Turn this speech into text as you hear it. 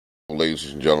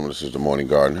Ladies and gentlemen, this is the Morning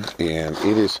Gardener, and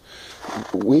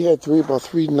we had about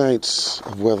 3 nights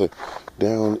of weather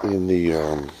down in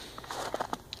the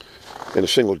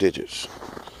single digits.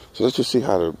 So let's just see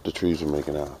how the trees are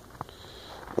making out.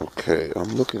 Okay,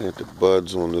 I'm looking at the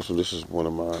buds on this one. This is one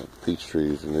of my peach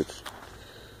trees, and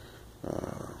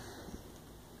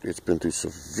it's been through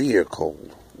severe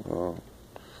cold.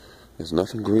 There's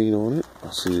nothing green on it.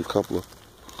 I see a couple of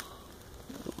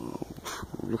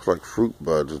looks like fruit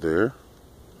buds there,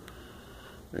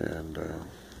 and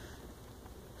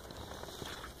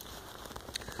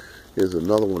here's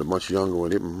another one, a much younger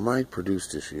one. It might produce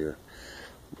this year,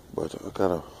 but I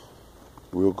got a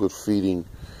real good feeding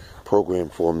program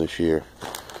for them this year.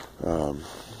 And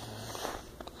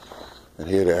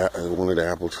here, one of the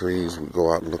apple trees, we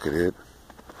go out and look at it,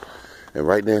 and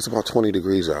right now it's about 20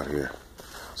 degrees out here.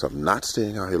 So I'm not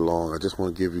staying out here long. I just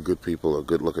want to give you good people a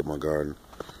good look at my garden.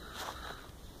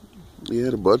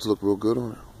 Yeah, the buds look real good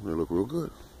on it. They look real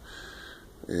good.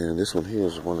 And this one here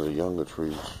is one of the younger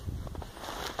trees.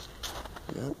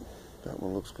 Yep, that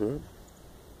one looks good.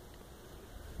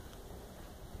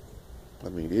 I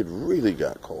mean, it really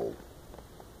got cold.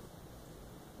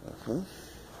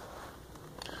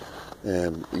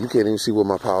 And you can't even see where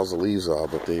my piles of leaves are,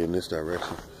 but they're in this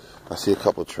direction. I see a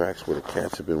couple of tracks where the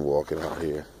cats have been walking out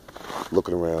here,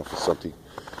 looking around for something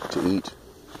to eat.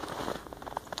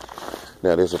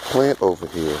 Now, there's a plant over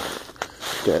here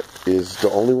that is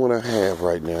the only one I have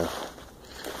right now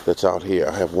that's out here.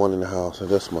 I have one in the house, and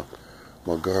that's my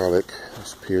garlic.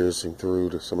 It's piercing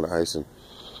through some of the ice, and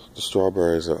the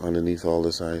strawberries are underneath all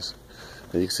this ice.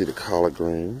 And you can see the collard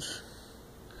greens,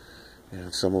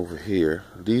 and some over here.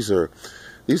 These are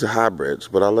hybrids,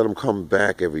 but I let them come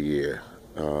back every year.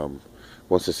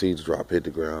 Once the seeds hit the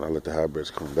ground, I let the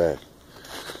hybrids come back.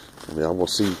 I mean, I will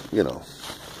see,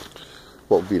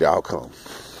 what will be the outcome.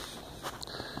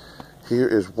 Here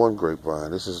is one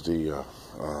grapevine. This is the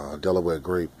Delaware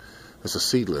grape. It's a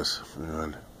seedless,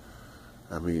 and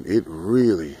I mean, it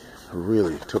really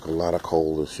took a lot of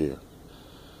cold this year.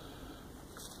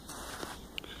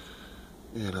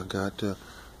 And I got a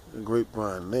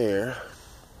grapevine there,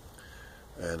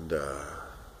 and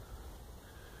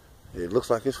it looks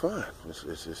like it's fine.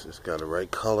 It's got the right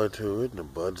color to it, and the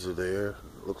buds are there.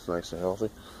 It looks nice and healthy.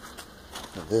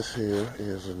 And this here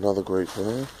is another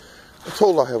grapevine. I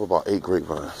told I have about 8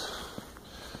 grapevines.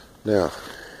 Now,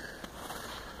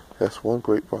 that's one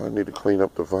grapevine. I need to clean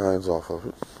up the vines off of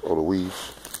it, or the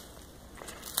weeds.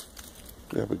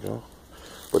 There we go.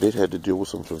 But it had to deal with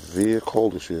some severe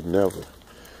cold this year. Never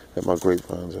have my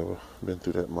grapevines ever been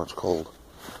through that much cold.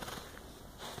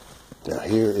 Now,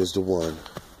 here is the one.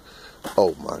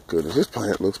 Oh my goodness, this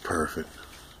plant looks perfect.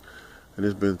 And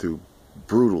it's been through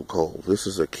brutal cold. This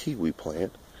is a kiwi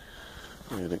plant,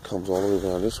 and it comes all the way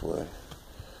down this way,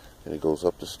 and it goes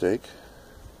up the stake,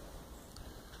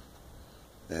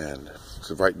 and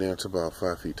so right now it's about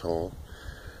 5 feet tall,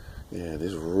 and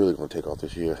it's really going to take off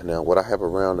this year. Now, what I have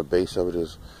around the base of it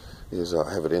is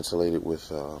I have it insulated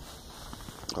with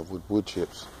wood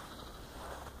chips,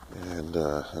 and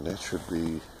that should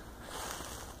be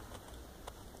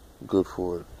good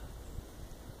for it.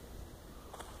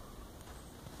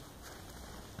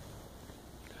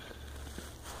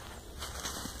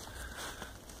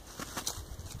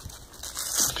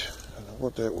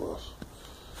 What that was.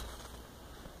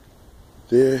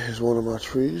 There is one of my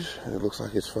trees, and it looks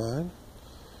like it's fine.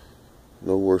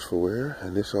 No worse for wear.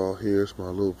 And this all here is my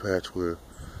little patch where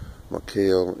my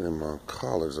kale and my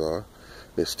collards are.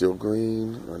 They're still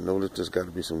green. I know that there's got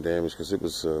to be some damage because it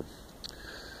was,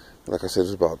 like I said, it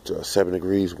was about 7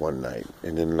 degrees one night.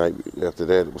 And then the night after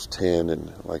that, it was 10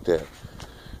 and like that.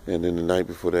 And then the night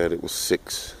before that, it was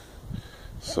 6.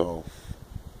 So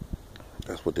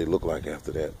that's what they look like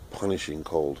after that punishing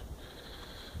cold.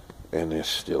 And they're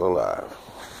still alive.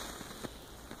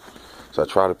 So I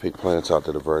try to pick plants out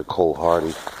that are very cold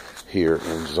hardy here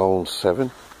in zone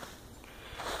 7.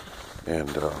 And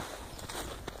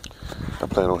I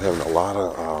plan on having a lot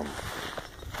of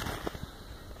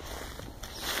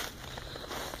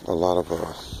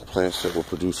plants that will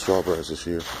produce strawberries this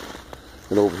year.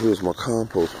 And over here is my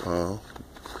compost pile.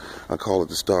 I call it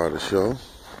the star of the show.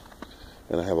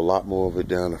 And I have a lot more of it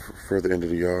down the further end of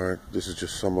the yard. This is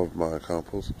just some of my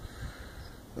compost.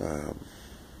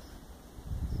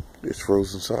 It's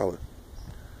frozen solid.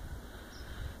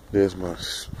 There's my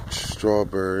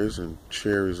strawberries and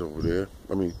cherries over there.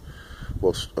 I mean,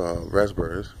 well,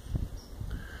 raspberries.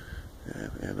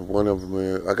 And one of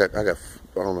them, I got, I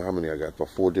don't know how many I got, about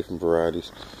 4 different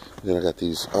varieties. And then I got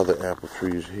these other apple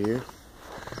trees here,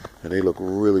 and they look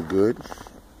really good.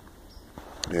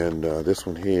 And this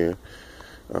one here,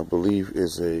 I believe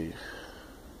is a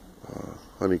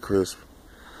Honey Crisp,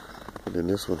 and then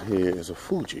this one here is a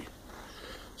Fuji.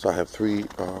 So I have 3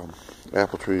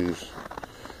 apple trees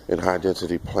in high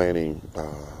density planting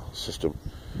system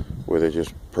where they're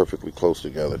just perfectly close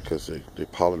together because they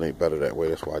pollinate better that way.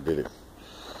 That's why I did it.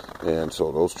 And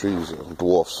so those trees are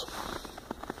dwarfs.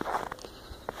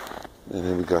 And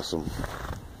then we got some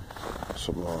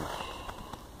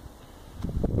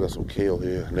kale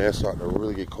here. And that's starting to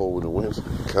really get cold when the winds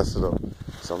cuss it up.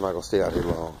 So I'm not gonna stay out here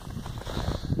long.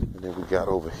 And then we got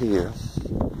over here.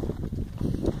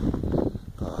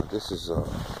 This is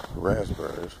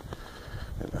raspberries,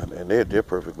 and they're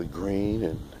perfectly green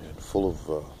and full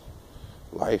of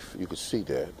life. You can see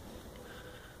that.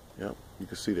 Yep, you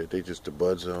can see that the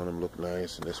buds on them look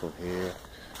nice. And this one here,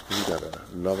 we got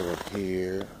another one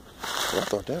here. Well, I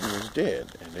thought that one was dead,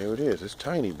 and there it is. It's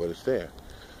tiny, but it's there.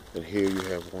 And here you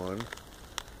have one,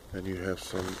 and you have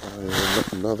some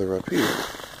another up here.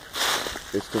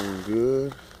 It's doing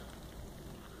good.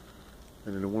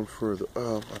 And then the one further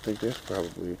up, I think that's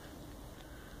probably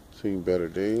seen better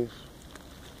days.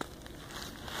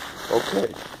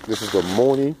 Okay, this is the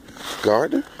morning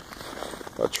garden.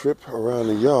 A trip around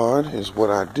the yard is what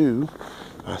I do.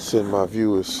 I send my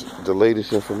viewers the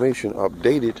latest information,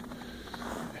 updated,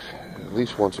 at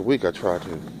least once a week I try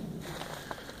to.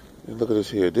 And look at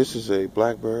this here. This is a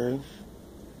blackberry.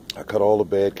 I cut all the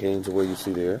bad canes away you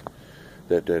see there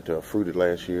that fruited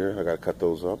last year. I got to cut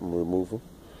those up and remove them.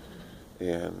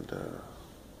 And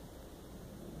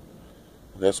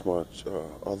that's my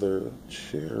other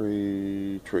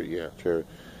cherry tree. Yeah, cherry.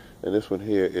 And this one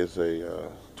here is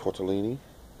a tortellini.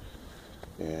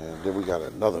 And then we got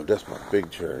another, that's my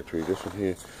big cherry tree. This one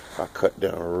here, I cut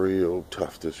down real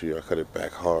tough this year. I cut it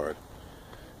back hard.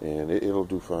 And it'll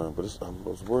do fine. But I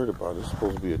was worried about it. It's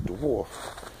supposed to be a dwarf.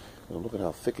 And look at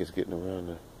how thick it's getting around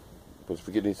there. But if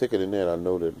it get any thicker than that, I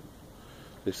know that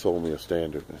they sold me a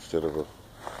standard instead of a...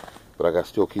 But I got to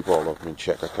still keep all of them in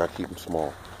check. I got to keep them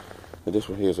small. And this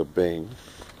one here is a Bing.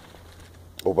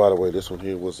 Oh, by the way, this one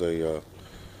here was a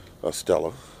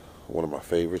Stella. One of my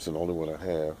favorites and the only one I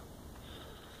have.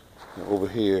 And over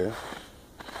here,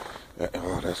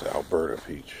 oh, that's an Alberta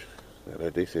peach.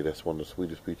 They say that's one of the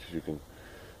sweetest peaches you can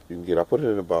get. I put it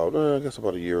in about, I guess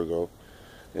about a year ago.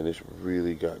 And it's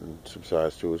really gotten some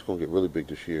size to it. It's going to get really big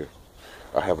this year.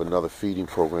 I have another feeding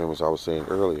program, as I was saying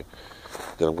earlier,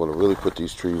 that I'm going to really put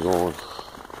these trees on.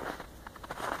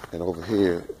 And over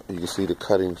here, you can see the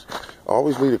cuttings. I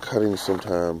always leave the cuttings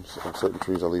sometimes on certain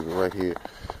trees. I leave them right here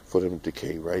for them to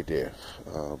decay right there.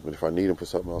 But if I need them for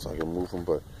something else, I can move them.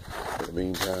 But in the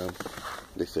meantime,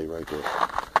 they stay right there.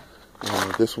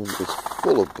 This one is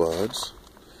full of buds.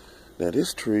 Now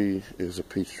this tree is a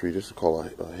peach tree. This is called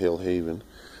a Hale Haven.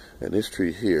 And this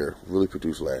tree here really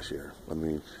produced last year. I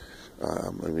mean,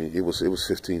 it was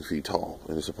 15 feet tall,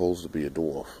 and it's supposed to be a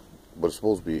dwarf, but it's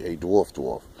supposed to be a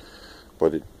dwarf.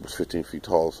 But it was 15 feet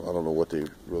tall, so I don't know what they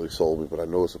really sold me, but I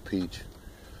know it's a peach.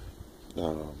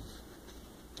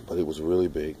 But it was really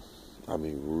big. I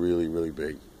mean, really, really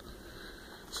big.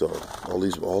 So all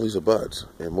these are buds,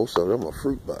 and most of them are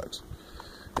fruit buds.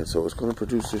 And so it's going to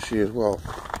produce this year as well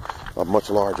a much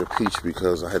larger peach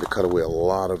because I had to cut away a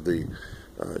lot of the.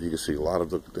 You can see a lot of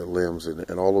the limbs,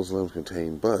 and all those limbs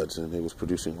contain buds, and it was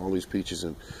producing all these peaches,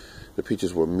 and the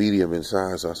peaches were medium in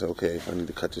size. So I said, okay, I need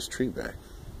to cut this tree back.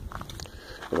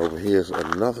 And over here is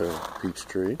another peach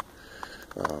tree.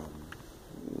 I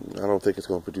don't think it's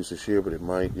going to produce this year, but it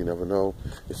might. You never know.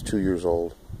 It's 2 years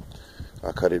old.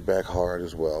 I cut it back hard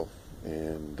as well,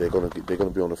 and they're going to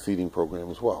be on a feeding program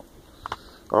as well.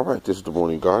 All right, this is the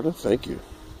Morning Garden. Thank you.